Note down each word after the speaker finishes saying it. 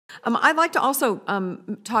I'd like to also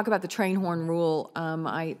talk about the train horn rule.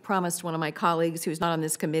 I promised one of my colleagues who's not on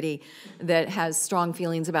this committee that has strong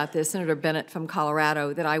feelings about this, Senator Bennet from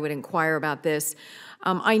Colorado, that I would inquire about this.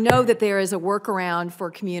 I know that there is a workaround for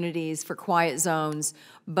communities for quiet zones,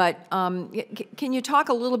 but can you talk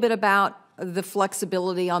a little bit about the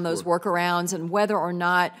flexibility on those workarounds and whether or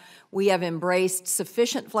not we have embraced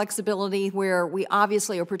sufficient flexibility where we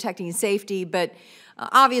obviously are protecting safety, but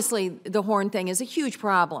obviously the horn thing is a huge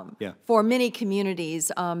problem for many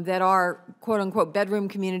communities that are quote-unquote bedroom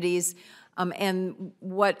communities, and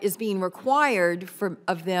what is being required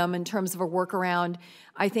of them in terms of a workaround,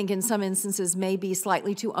 I think in some instances may be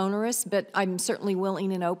slightly too onerous, but I'm certainly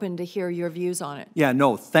willing and open to hear your views on it. Yeah,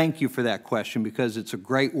 no, thank you for that question because it's a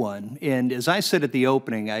great one. And as I said at the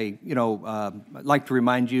opening, I'd like to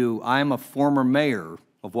remind you, I'm a former mayor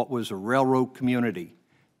of what was a railroad community,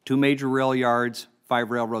 2 major rail yards, 5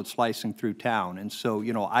 railroads slicing through town. And so,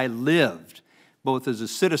 I lived, both as a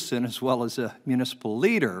citizen as well as a municipal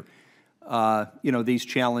leader, these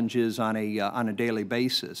challenges on a daily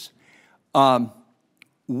basis.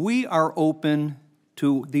 We are open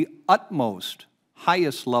to the utmost,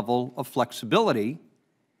 highest level of flexibility,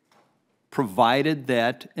 provided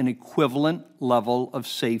that an equivalent level of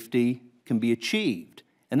safety can be achieved.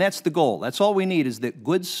 And that's the goal. That's all we need, is that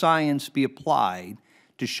good science be applied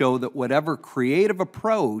to show that whatever creative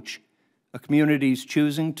approach a community is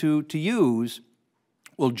choosing to use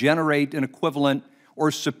will generate an equivalent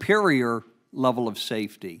or superior level of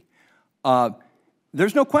safety.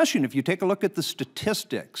 There's no question, if you take a look at the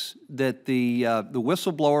statistics, that the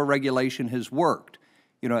whistleblower regulation has worked.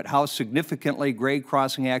 At how significantly grade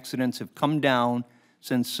crossing accidents have come down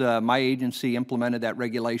since my agency implemented that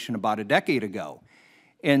regulation about a decade ago.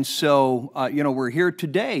 And so, we're here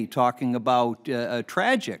today talking about a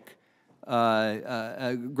tragic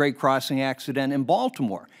grade crossing accident in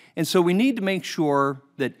Baltimore. And so we need to make sure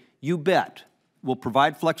that, you bet, we'll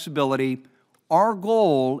provide flexibility. Our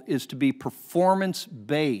goal is to be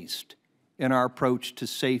performance-based in our approach to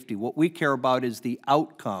safety. What we care about is the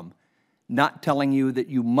outcome, not telling you that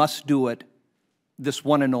you must do it this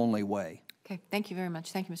one and only way. Okay, thank you very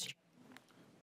much. Thank you, Mr. Chairman.